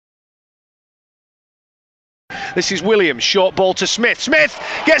This is Williams, short ball to Smith. Smith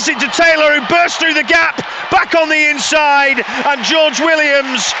gets it to Taylor, who bursts through the gap, back on the inside, and George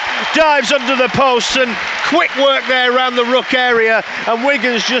Williams dives under the post, and quick work there around the ruck area, and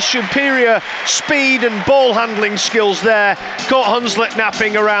Wigan's just superior speed and ball handling skills there caught Hunslet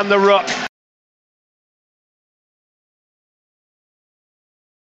napping around the ruck.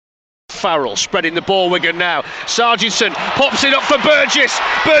 Farrell spreading the ball, Wigan now. Sargentson pops it up for Burgess.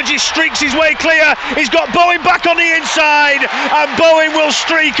 Burgess streaks his way clear. He's got Bowen back on the inside, and Bowen will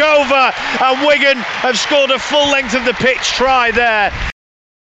streak over. And Wigan have scored a full length of the pitch try there.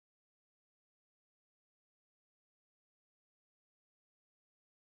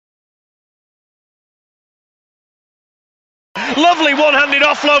 Lovely one-handed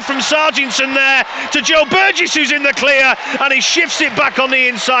offload from Sargentson there to Joe Burgess, who's in the clear, and he shifts it back on the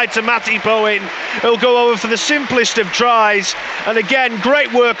inside to Matty Bowen, who'll go over for the simplest of tries. And again,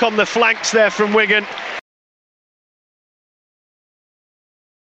 great work on the flanks there from Wigan.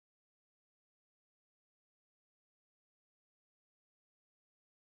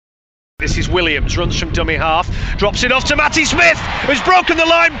 This is Williams, runs from dummy half, drops it off to Matty Smith, who's broken the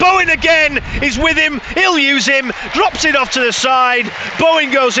line. Bowen again is with him, he'll use him, drops it off to the side.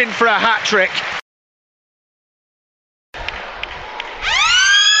 Bowen goes in for a hat-trick.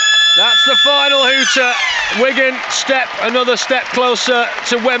 That's the final hooter. Wigan another step closer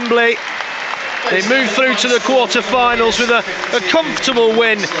to Wembley. They move through to the quarter-finals with a comfortable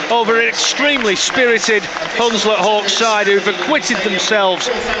win over an extremely spirited Hunslet Hawks side who've acquitted themselves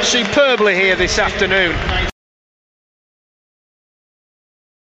superbly here this afternoon.